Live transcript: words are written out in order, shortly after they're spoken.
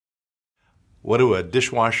What do a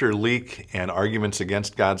dishwasher leak and arguments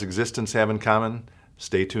against God's existence have in common?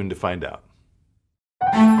 Stay tuned to find out.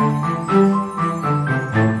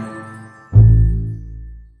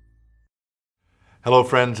 Hello,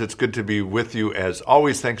 friends. It's good to be with you. As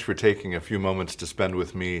always, thanks for taking a few moments to spend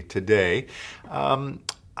with me today.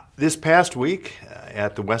 This past week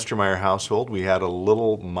at the Westermeyer household, we had a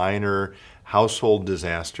little minor household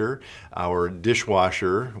disaster. Our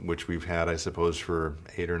dishwasher, which we've had, I suppose, for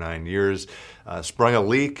 8 or 9 years, sprung a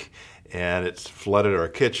leak, and it's flooded our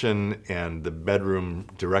kitchen and the bedroom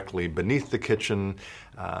directly beneath the kitchen,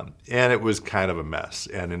 and it was kind of a mess.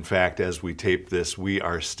 And in fact, as we tape this, we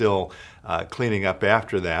are still cleaning up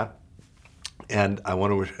after that. And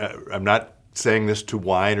I'm not saying this to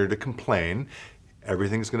whine or to complain.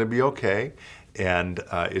 Everything's going to be okay. And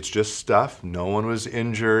it's just stuff. No one was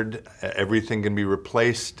injured. Everything can be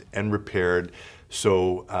replaced and repaired.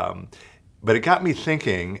 So, but it got me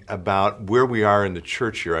thinking about where we are in the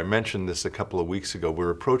church year. I mentioned this a couple of weeks ago.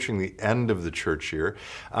 We're approaching the end of the church year.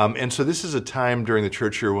 And so this is a time during the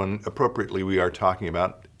church year when appropriately we are talking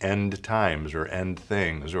about end times or end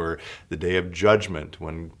things or the day of judgment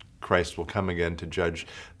when Christ will come again to judge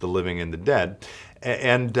the living and the dead.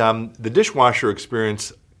 And the dishwasher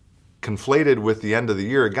experience conflated with the end of the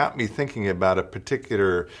year got me thinking about a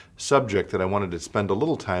particular subject that I wanted to spend a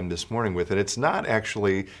little time this morning with. And it's not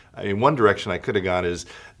actually, one direction I could have gone is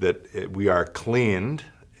that we are cleaned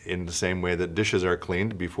in the same way that dishes are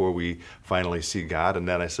cleaned before we finally see God. And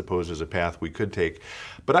that, I suppose, is a path we could take.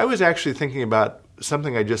 But I was actually thinking about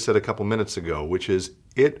something I just said a couple minutes ago, which is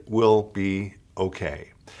it will be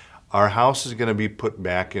okay. Our house is going to be put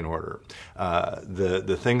back in order.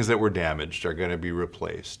 The things that were damaged are going to be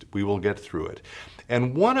replaced. We will get through it.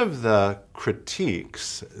 And one of the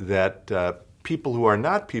critiques that people who are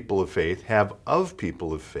not people of faith have of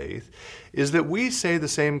people of faith is that we say the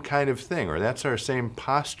same kind of thing, or that's our same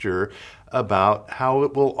posture about how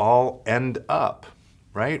it will all end up,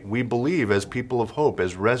 right? We believe as people of hope,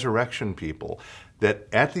 as resurrection people, that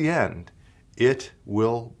at the end, it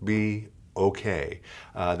will be okay.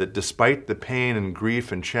 That despite the pain and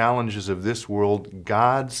grief and challenges of this world,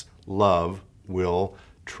 God's love will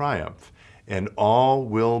triumph and all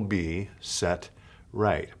will be set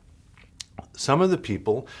right. Some of the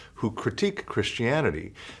people who critique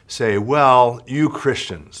Christianity say, well, you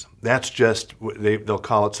Christians, that's just, they'll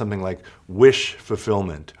call it something like wish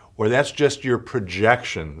fulfillment, or that's just your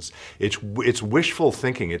projections. It's wishful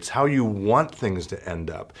thinking. It's how you want things to end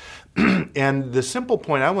up. And the simple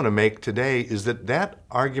point I want to make today is that that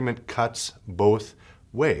argument cuts both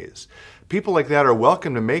ways. People like that are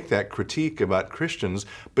welcome to make that critique about Christians,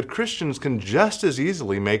 but Christians can just as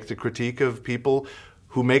easily make the critique of people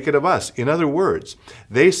who make it of us. In other words,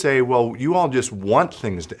 they say, well, you all just want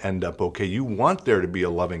things to end up okay. You want there to be a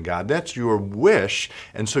loving God. That's your wish,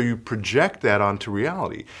 and so you project that onto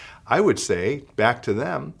reality. I would say back to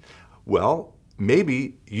them, well,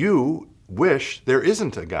 maybe you wish there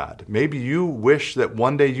isn't a God. Maybe you wish that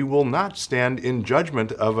one day you will not stand in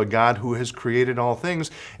judgment of a God who has created all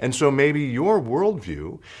things, and so maybe your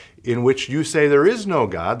worldview, in which you say there is no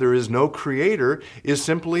God, there is no creator, is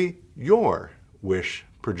simply your wish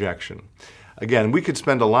projection. Again, we could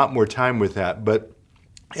spend a lot more time with that, but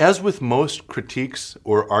as with most critiques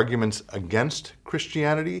or arguments against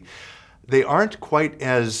Christianity, they aren't quite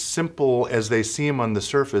as simple as they seem on the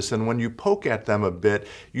surface, and when you poke at them a bit,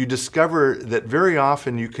 you discover that very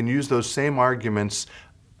often you can use those same arguments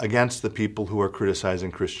against the people who are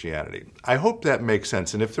criticizing Christianity. I hope that makes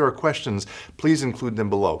sense, and if there are questions, please include them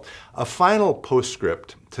below. A final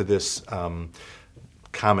postscript to this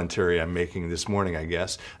commentary I'm making this morning, I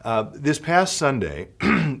guess. This past Sunday,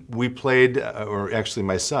 we played, or actually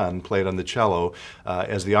my son played on the cello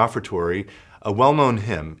as the offertory, a well-known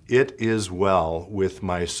hymn, "It Is Well With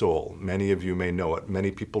My Soul." Many of you may know it.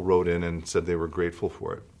 Many people wrote in and said they were grateful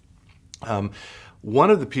for it.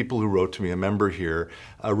 One of the people who wrote to me, a member here,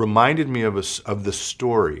 reminded me of the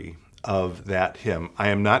story of that hymn. I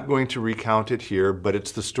am not going to recount it here, but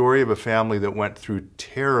it's the story of a family that went through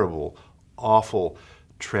terrible, awful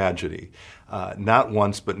tragedy, not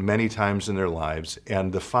once but many times in their lives.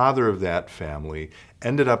 And the father of that family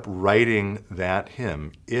ended up writing that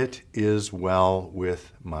hymn, "It Is Well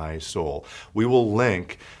With My Soul." We will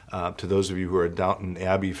link, to those of you who are Downton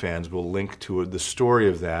Abbey fans, we'll link to the story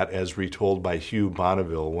of that as retold by Hugh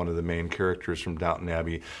Bonneville, one of the main characters from Downton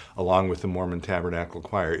Abbey, along with the Mormon Tabernacle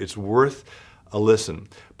Choir. It's worth a listen.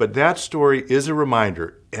 But that story is a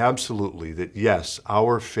reminder, absolutely, that yes,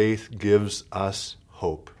 our faith gives us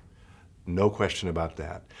hope. No question about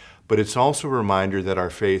that. But it's also a reminder that our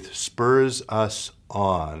faith spurs us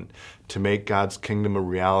on to make God's kingdom a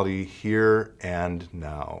reality here and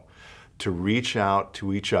now, to reach out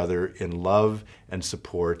to each other in love and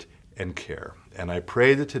support and care. And I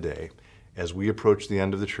pray that today, as we approach the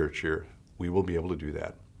end of the church year, we will be able to do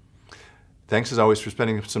that. Thanks as always for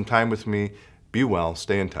spending some time with me. Be well,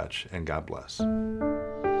 stay in touch, and God bless.